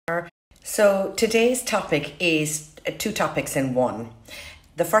So today's topic is two topics in one.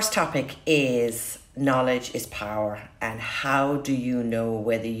 The first topic is knowledge is power, and how do you know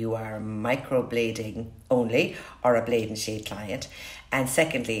whether you are microblading only or a blade and shade client? And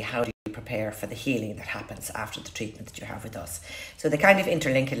secondly, how do you prepare for the healing that happens after the treatment that you have with us? So they kind of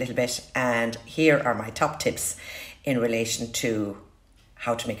interlink a little bit, and here are my top tips in relation to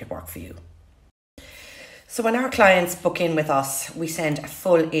how to make it work for you. So when our clients book in with us, we send a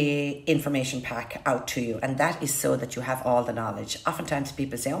full information pack out to you, and that is so that you have all the knowledge. Oftentimes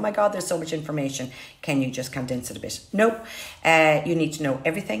people say, oh my God, there's so much information. Can you just condense it a bit? No, you need to know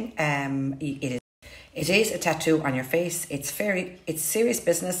everything. It is a tattoo on your face. It's serious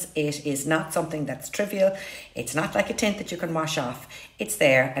business. It is not something that's trivial. It's not like a tint that you can wash off. It's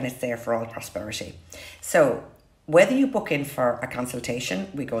there, and it's there for all prosperity. So whether you book in for a consultation,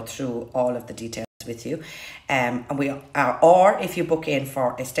 we go through all of the details with you, or if you book in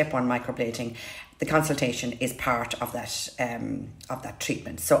for a step 1 microblading, the consultation is part of that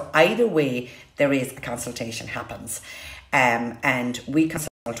treatment. So either way, there is a consultation happens, and we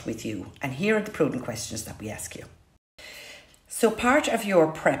consult with you. And here are the prudent questions that we ask you. So part of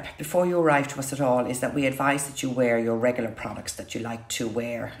your prep before you arrive to us at all is that we advise that you wear your regular products that you like to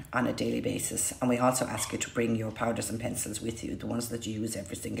wear on a daily basis, and we also ask you to bring your powders and pencils with you, the ones that you use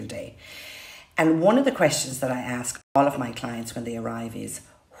every single day. And one of the questions that I ask all of my clients when they arrive is,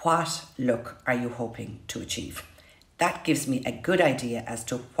 what look are you hoping to achieve? That gives me a good idea as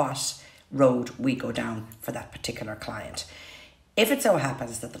to what road we go down for that particular client. If it so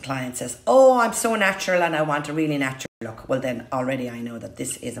happens that the client says, oh, I'm so natural and I want a really natural look, well then already I know that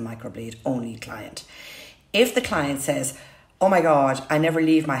this is a microblade only client. If the client says, oh my God, I never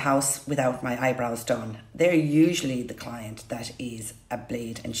leave my house without my eyebrows done, they're usually the client that is a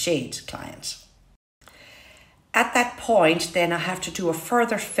blade and shade client. At that point, then I have to do a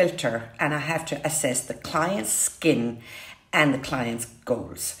further filter, and I have to assess the client's skin and the client's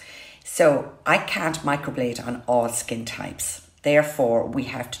goals. So I can't microblade on all skin types. Therefore, we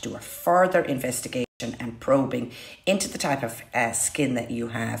have to do a further investigation and probing into the type of skin that you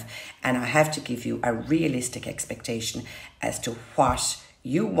have, and I have to give you a realistic expectation as to what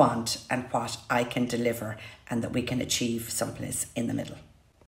you want and what I can deliver, and that we can achieve someplace in the middle.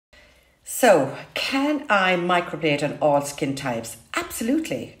 So, can I microblade on all skin types?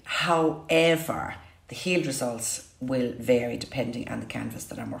 Absolutely. However, the healed results will vary depending on the canvas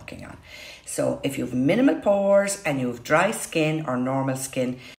that I'm working on. So if you have minimal pores and you have dry skin or normal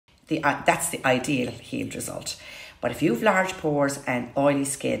skin, that's the ideal healed result. But if you have large pores and oily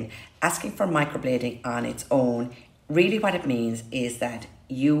skin, asking for microblading on its own, really what it means is that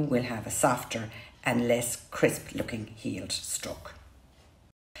you will have a softer and less crisp looking healed stroke.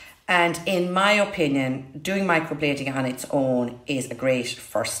 And in my opinion, doing microblading on its own is a great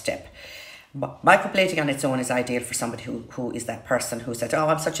first step. Microblading on its own is ideal for somebody who is that person who said, oh,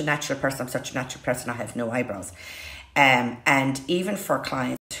 I'm such a natural person, I have no eyebrows. And even for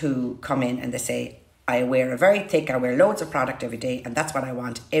clients who come in and they say, I wear loads of product every day, and that's what I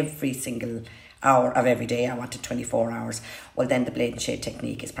want every single hour of every day. I want it 24 hours. Well, then the blade and shade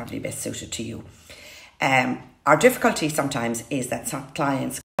technique is probably best suited to you. Our difficulty sometimes is that some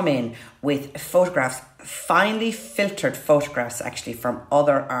clients come in with photographs, finely filtered photographs actually from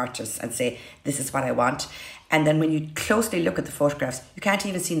other artists, and say, this is what I want. And then when you closely look at the photographs, you can't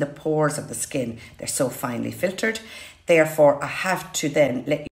even see the pores of the skin. They're so finely filtered. Therefore, I have to then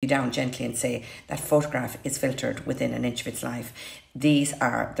let you down gently and say that photograph is filtered within an inch of its life. These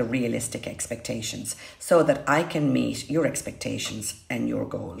are the realistic expectations so that I can meet your expectations and your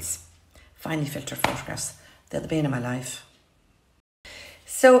goals. Finely filtered photographs, they're the bane of my life.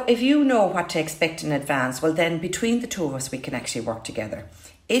 So if you know what to expect in advance, well then between the two of us, we can actually work together.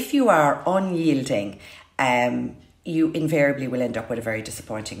 If you are unyielding, you invariably will end up with a very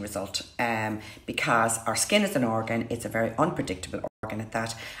disappointing result, because our skin is an organ. It's a very unpredictable organ at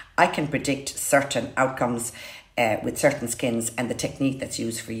that. I can predict certain outcomes with certain skins and the technique that's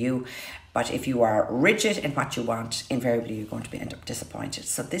used for you. But if you are rigid in what you want, invariably you're going to end up disappointed.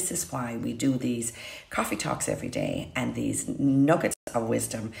 So this is why we do these coffee talks every day and these nuggets of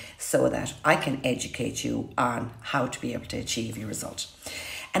wisdom, so that I can educate you on how to be able to achieve your result.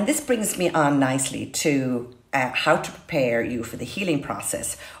 And this brings me on nicely to how to prepare you for the healing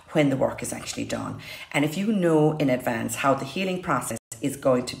process when the work is actually done. And if you know in advance how the healing process is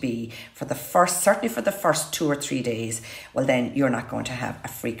going to be certainly for the first 2 or 3 days, well then you're not going to have a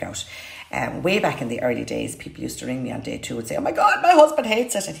freak out. Way back in the early days, people used to ring me on day 2 and say, oh my God, my husband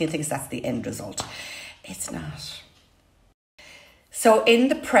hates it, and he thinks that's the end result. It's not. So in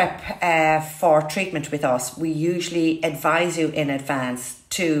the prep for treatment with us, we usually advise you in advance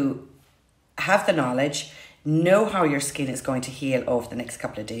to have the knowledge, know how your skin is going to heal over the next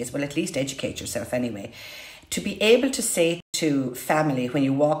couple of days. Well, at least educate yourself anyway. To be able to say to family when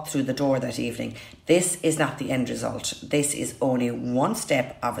you walk through the door that evening, this is not the end result. This is only one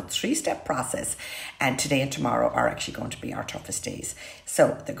step of a 3-step process. And today and tomorrow are actually going to be our toughest days.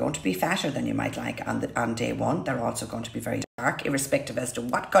 So they're going to be fatter than you might like on day one. They're also going to be very dark, irrespective as to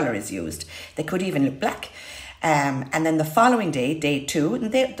what colour is used. They could even look black. And then the following day, day 2,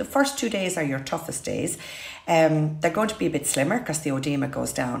 and the first 2 days are your toughest days. They're going to be a bit slimmer because the oedema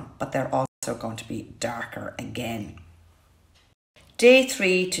goes down, but they're also going to be darker again. Day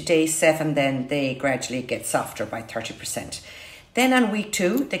 3 to day 7, then they gradually get softer by 30%. Then on week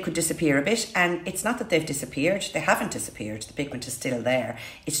 2, they could disappear a bit, and it's not that they've disappeared, they haven't disappeared, the pigment is still there.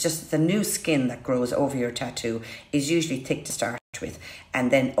 It's just that the new skin that grows over your tattoo is usually thick to start with,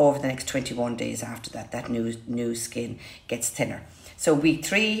 and then over the next 21 days after that, that new skin gets thinner. So week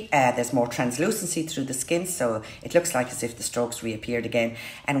 3, there's more translucency through the skin, so it looks like as if the strokes reappeared again.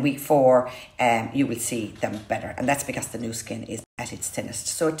 And week 4, you will see them better, and that's because the new skin is at its thinnest.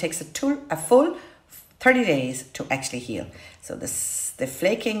 So it takes a full 30 days to actually heal. So the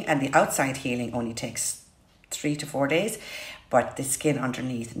flaking and the outside healing only takes 3 to 4 days, but the skin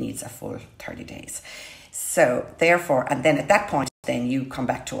underneath needs a full 30 days. So therefore, and then at that point, then you come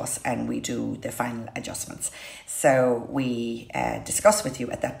back to us and we do the final adjustments. So we discuss with you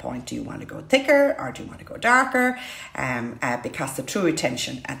at that point, do you want to go thicker or do you want to go darker? Because the true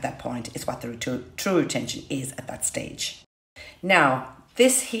retention at that point is what the true retention is at that stage. Now,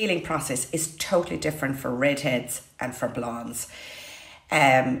 this healing process is totally different for redheads and for blondes.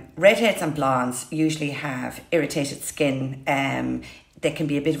 Redheads and blondes usually have irritated skin. There can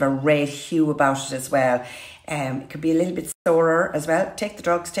be a bit of a red hue about it as well. It could be a little bit sorer as well. Take the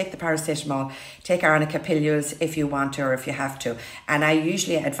drugs, take the paracetamol, take arnica pilules if you want to or if you have to. And I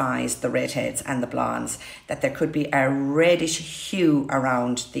usually advise the redheads and the blondes that there could be a reddish hue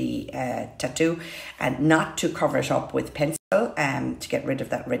around the tattoo, and not to cover it up with pencil to get rid of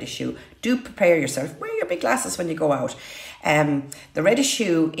that reddish hue. Do prepare yourself. Wear your big glasses when you go out. The reddish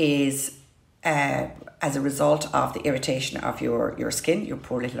hue is as a result of the irritation of your skin, your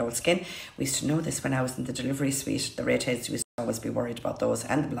poor little old skin. We used to know this when I was in the delivery suite. The redheads used to always be worried about those,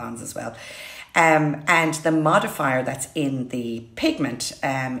 and the blondes as well. And the modifier that's in the pigment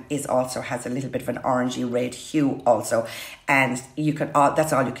is also has a little bit of an orangey red hue also. And you can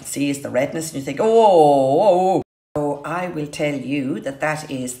that's all you can see is the redness, and you think, oh. So I will tell you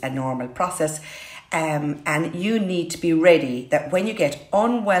that is a normal process. And you need to be ready that when you get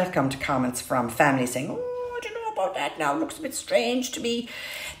unwelcomed comments from family saying, oh, I don't know about that now, it looks a bit strange to me,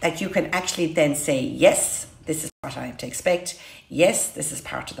 that you can actually then say, yes, this is what I am to expect. Yes, this is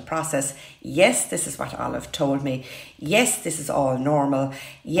part of the process. Yes, this is what Olive told me. Yes, this is all normal.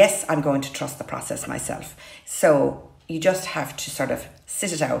 Yes, I'm going to trust the process myself. So you just have to sort of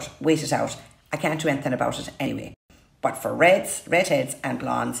sit it out, wait it out. I can't do anything about it anyway. But for redheads and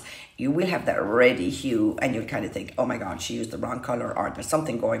blondes, you will have that reddy hue and you'll kind of think, oh my God, she used the wrong colour or there's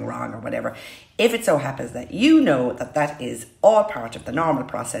something going wrong or whatever. If it so happens that you know that is all part of the normal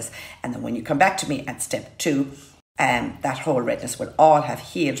process, and then when you come back to me at step 2, that whole redness will all have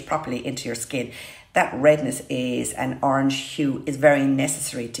healed properly into your skin. That redness is an orange hue is very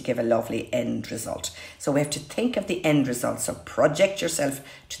necessary to give a lovely end result. So we have to think of the end result. So project yourself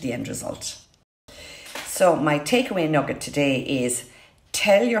to the end result. So my takeaway nugget today is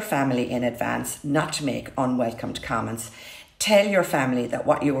tell your family in advance not to make unwelcomed comments. Tell your family that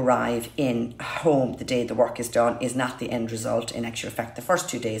what you arrive in home the day the work is done is not the end result. In actual fact, the first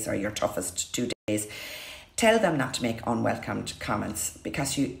 2 days are your toughest 2 days. Tell them not to make unwelcomed comments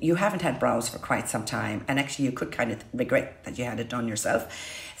because you haven't had brows for quite some time, and actually you could kind of regret that you had it done yourself.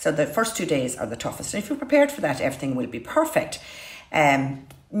 So the first 2 days are the toughest. And if you're prepared for that, everything will be perfect.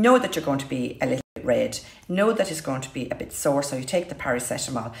 Know that you're going to be a little bit red. Know that it's going to be a bit sore, so you take the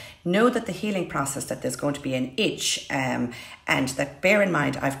paracetamol. Know that the healing process, that there's going to be an itch, and that bear in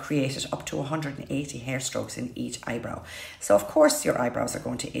mind I've created up to 180 hair strokes in each eyebrow. So of course your eyebrows are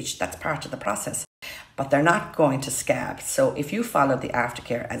going to itch. That's part of the process. But they're not going to scab. So if you follow the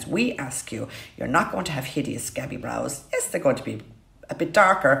aftercare as we ask you, you're not going to have hideous scabby brows. Yes, they're going to be a bit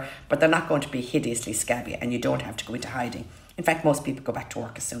darker, but they're not going to be hideously scabby, and you don't have to go into hiding. In fact, most people go back to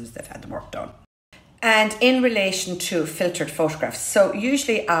work as soon as they've had the work done. And in relation to filtered photographs, so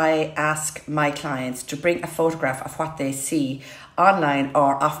usually I ask my clients to bring a photograph of what they see online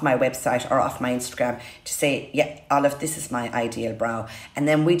or off my website or off my Instagram to say, yeah, Olive, this is my ideal brow. And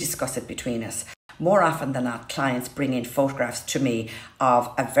then we discuss it between us. more often than not, clients bring in photographs to me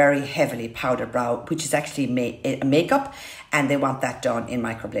of a very heavily powdered brow, which is actually makeup, and they want that done in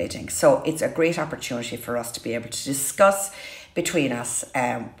microblading. So it's a great opportunity for us to be able to discuss between us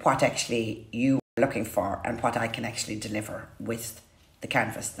what actually you are looking for and what I can actually deliver with the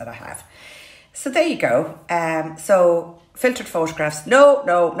canvas that I have. So there you go. So filtered photographs,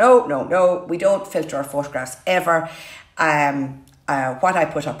 no, we don't filter our photographs ever. What I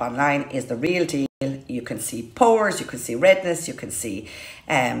put up online is the real deal. You can see pores, you can see redness, you can see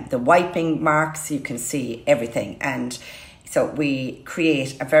the wiping marks, you can see everything. And so we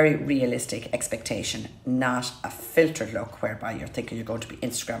create a very realistic expectation, not a filtered look whereby you're thinking you're going to be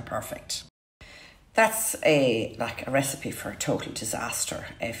Instagram perfect. That's a recipe for a total disaster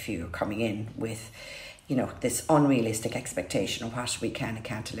if you're coming in with, you know, this unrealistic expectation of what we can and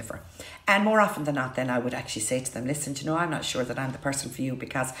can't deliver. And more often than not, then I would actually say to them, listen, you know, I'm not sure that I'm the person for you,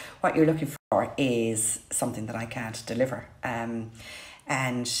 because what you're looking for is something that I can't deliver. And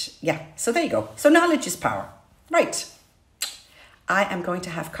yeah, so there you go. So knowledge is power. Right. I am going to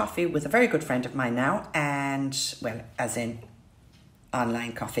have coffee with a very good friend of mine now, and, well, as in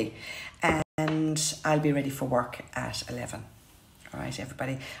online coffee. And I'll be ready for work at 11. All right,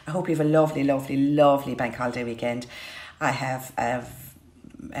 everybody. I hope you have a lovely, lovely, lovely bank holiday weekend. I have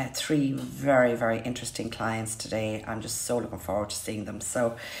 3 very, very interesting clients today. I'm just so looking forward to seeing them.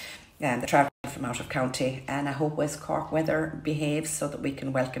 So, they're traveling from out of county, and I hope West Cork weather behaves so that we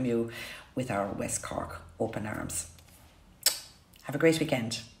can welcome you with our West Cork open arms. Have a great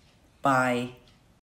weekend. Bye.